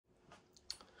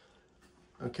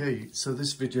Okay, so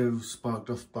this video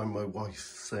sparked off by my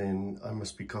wife saying I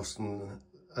must be costing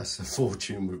us a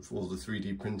fortune with all the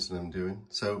 3D printing I'm doing.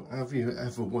 So have you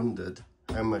ever wondered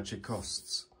how much it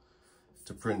costs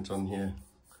to print on here?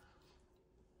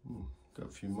 Got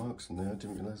a few marks in there, I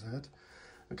didn't realise I had.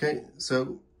 Okay,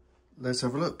 so let's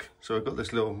have a look. So I've got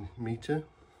this little meter.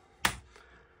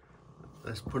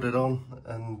 Let's put it on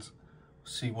and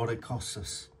see what it costs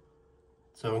us.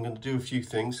 So I'm going to do a few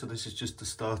things. So this is just the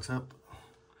startup.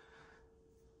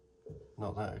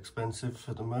 Not that expensive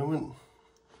at the moment.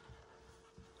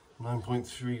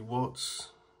 9.3 watts.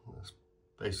 That's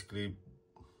basically,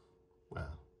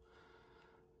 well,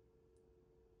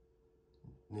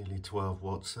 nearly 12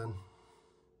 watts then.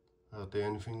 Hardly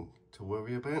anything to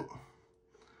worry about.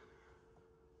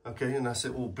 Okay, and that's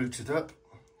it all booted up.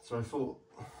 So I thought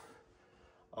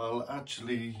I'll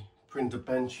actually print a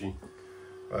benchy.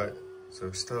 Right,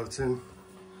 so starting.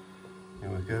 Here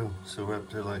we go, so we're up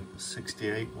to like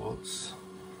 68 watts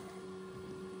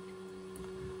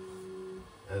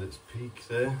at its peak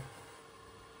there.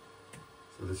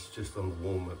 So this is just on the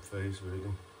warm-up phase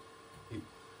really.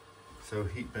 So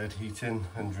heat bed heating,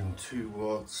 102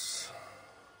 watts.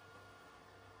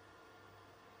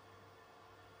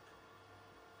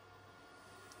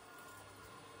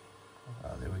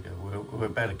 There we go, we're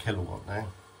about a kilowatt now,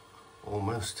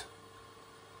 almost.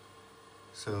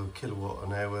 So kilowatt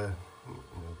an hour.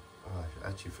 I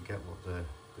actually forget what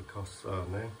the costs are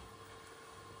now.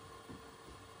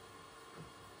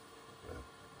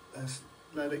 Let's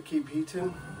let it keep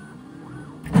heating.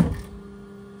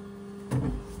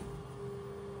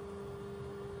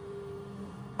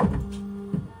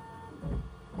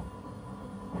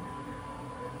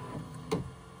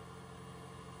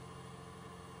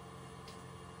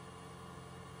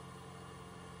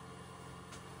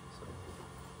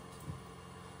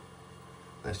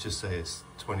 Let's just say it's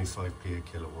 25p a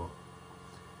kilowatt.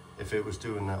 If it was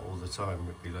doing that all the time,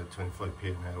 it'd be like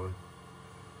 25p an hour.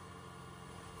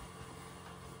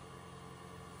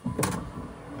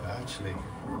 But actually,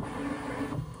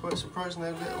 quite surprising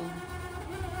how little,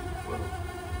 well,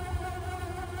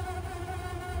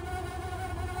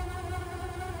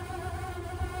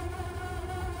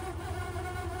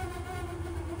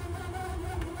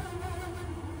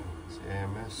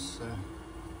 CMS.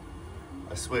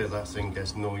 I swear that thing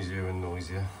gets noisier and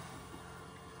noisier.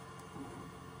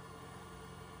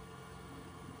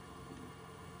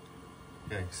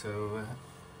 Okay, so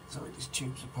sorry, these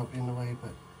tubes are probably in the way,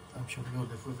 but I'm sure we'll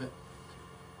live with it.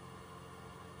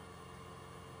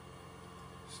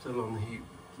 Still on the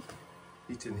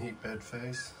heating heat bed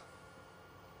phase.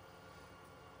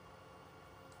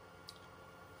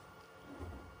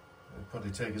 It'll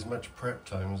probably take as much prep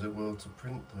time as it will to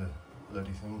print the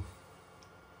bloody thing.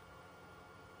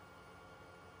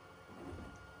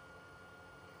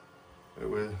 But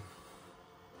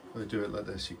we'll do it like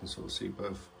this, you can sort of see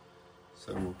both.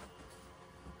 So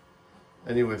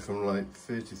anywhere from like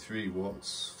 33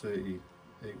 watts,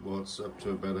 38 watts up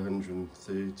to about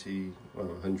 130, well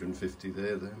 150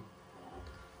 there then.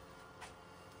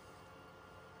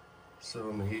 So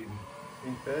on the heat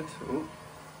bed, oh,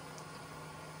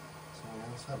 something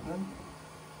else happening.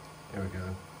 Here we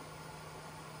go.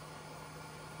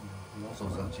 The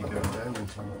nozzle's actually going down in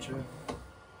temperature.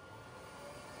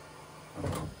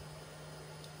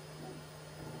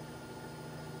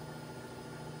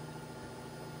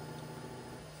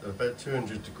 So about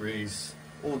 200 degrees,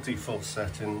 all default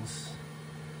settings.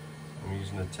 I'm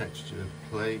using a textured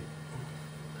plate.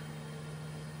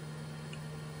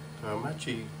 So I'm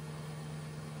actually,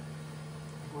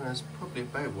 well, it's probably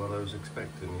about what I was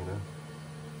expecting, you know.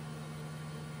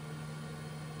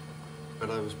 But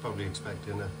I was probably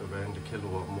expecting up around a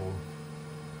kilowatt more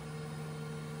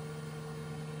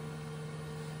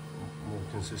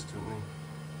consistently.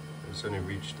 It's only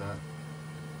reached that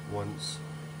once.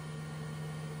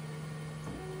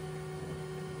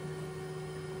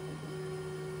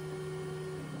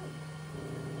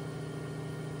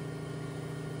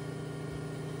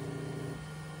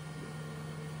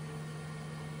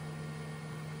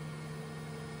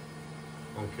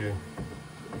 Okay,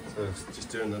 so it's just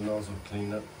doing the nozzle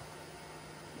cleanup.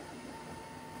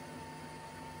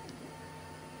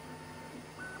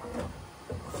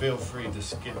 Feel free to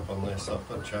skip on this, I'll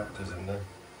put chapters in there.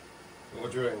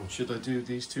 What do you reckon? Should I do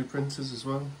these two printers as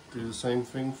well? Do the same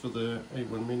thing for the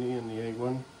A1 Mini and the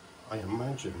A1? I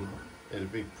imagine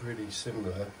it'd be pretty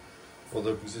similar,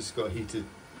 although because it's got a heated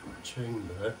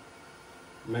chamber,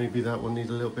 maybe that will need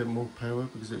a little bit more power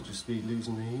because it'll just be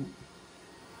losing the heat.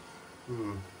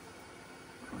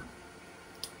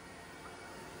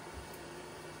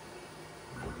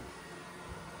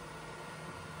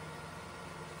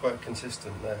 quite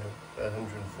consistent now,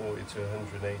 140 to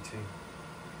 180,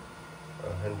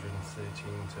 113 to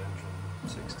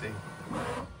 160.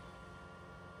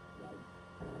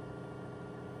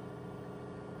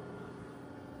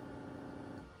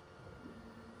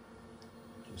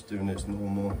 Just doing its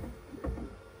normal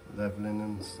leveling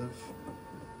and stuff.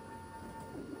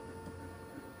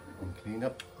 And clean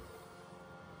up.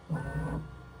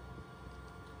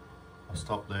 I'll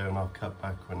stop there and I'll cut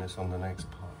back when it's on the next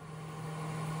part.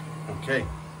 Okay,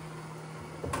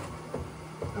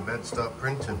 I better start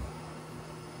printing.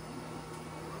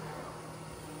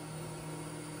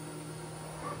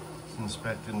 It's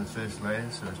inspecting the first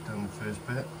layer, so it's done the first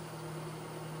bit.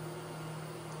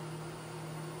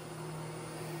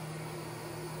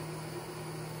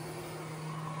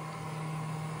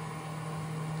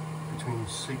 Between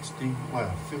 60,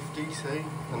 well 50 say,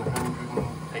 and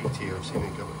 180 I've seen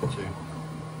it go up to.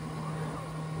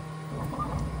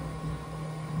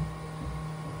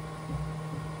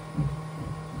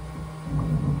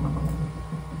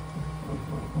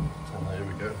 So there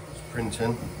we go, it's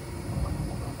printing,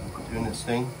 doing its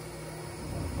thing.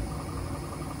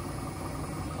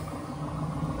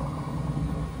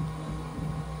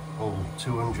 Oh,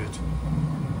 200.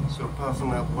 So apart from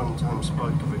that one-time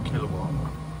spike of a kilowatt,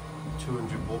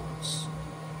 200 watts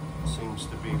seems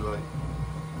to be like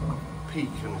peak,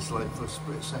 and it's like for a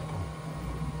split second.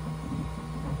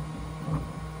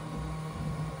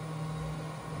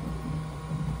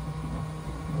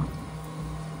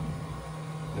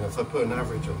 Now if I put an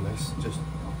average on this, just,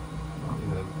 you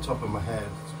know, top of my head,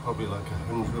 it's probably like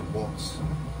 100 watts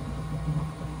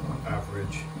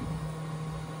average.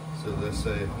 So let's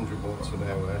say 100 watts an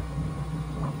hour.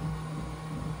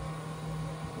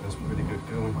 That's pretty good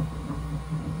going.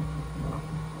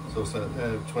 So it's at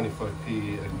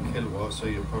 25p a kilowatt, so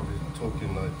you're probably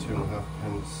talking like 2.5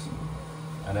 pence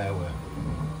an hour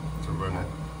to run it.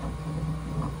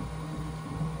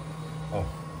 Oh,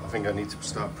 I think I need to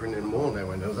start printing more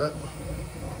now I know that.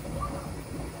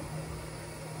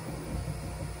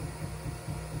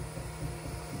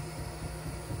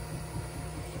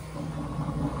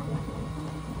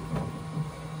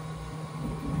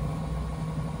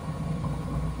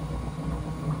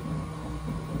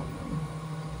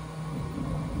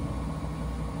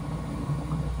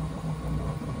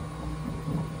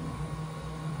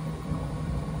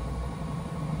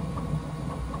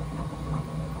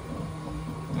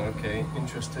 Okay,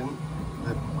 interesting.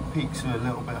 The peaks are a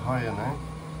little bit higher now,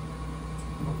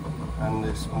 and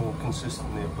it's more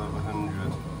consistently above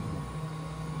 100.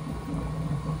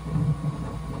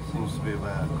 Seems to be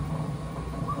about,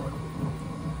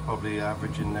 probably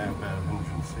averaging now about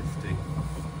 150.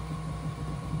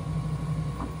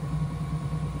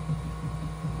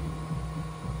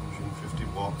 150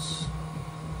 watts.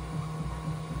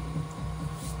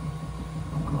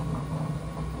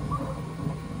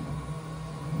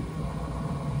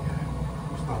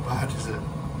 Not bad, is it?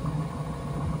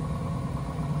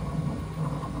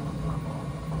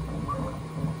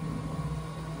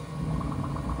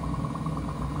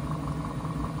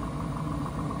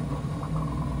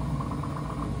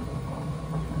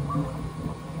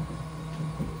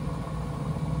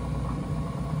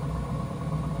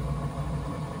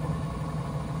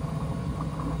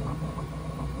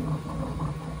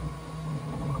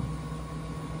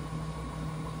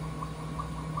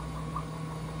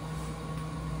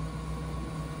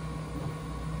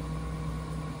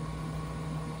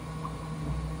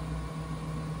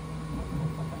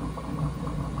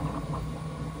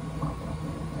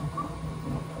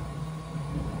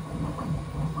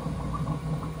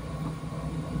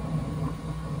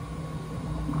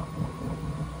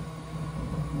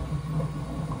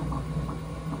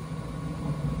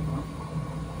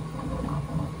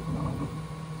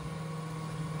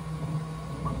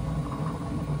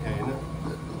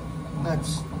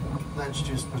 Let's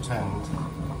just pretend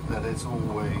that it's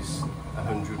always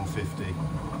 150,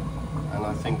 and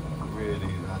I think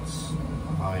really that's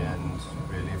high end,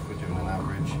 really, if we're doing an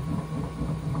average.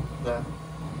 That,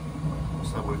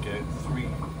 what's that work out,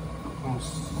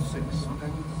 3.6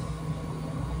 pence?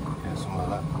 Yeah, something like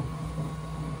that.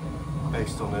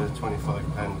 Based on a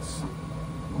 25 pence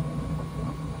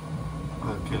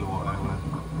per kilowatt hour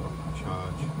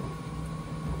charge.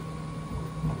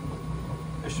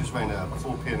 Let's just round it up,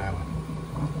 4p an hour.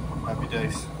 Happy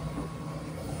days.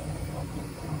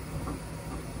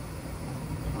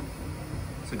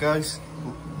 So guys,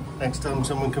 next time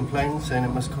someone complains saying it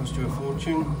must cost you a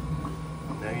fortune,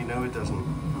 now you know it doesn't.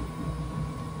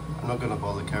 I'm not going to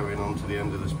bother carrying on to the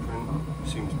end of this print, it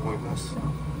seems pointless,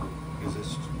 because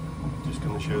it's just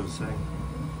going to show the same.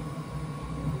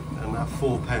 Enough.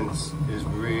 4p is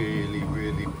really,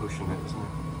 really pushing it, isn't it?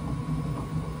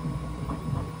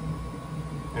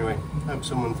 Anyway, hope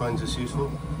someone finds this useful.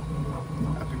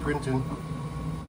 Happy printing.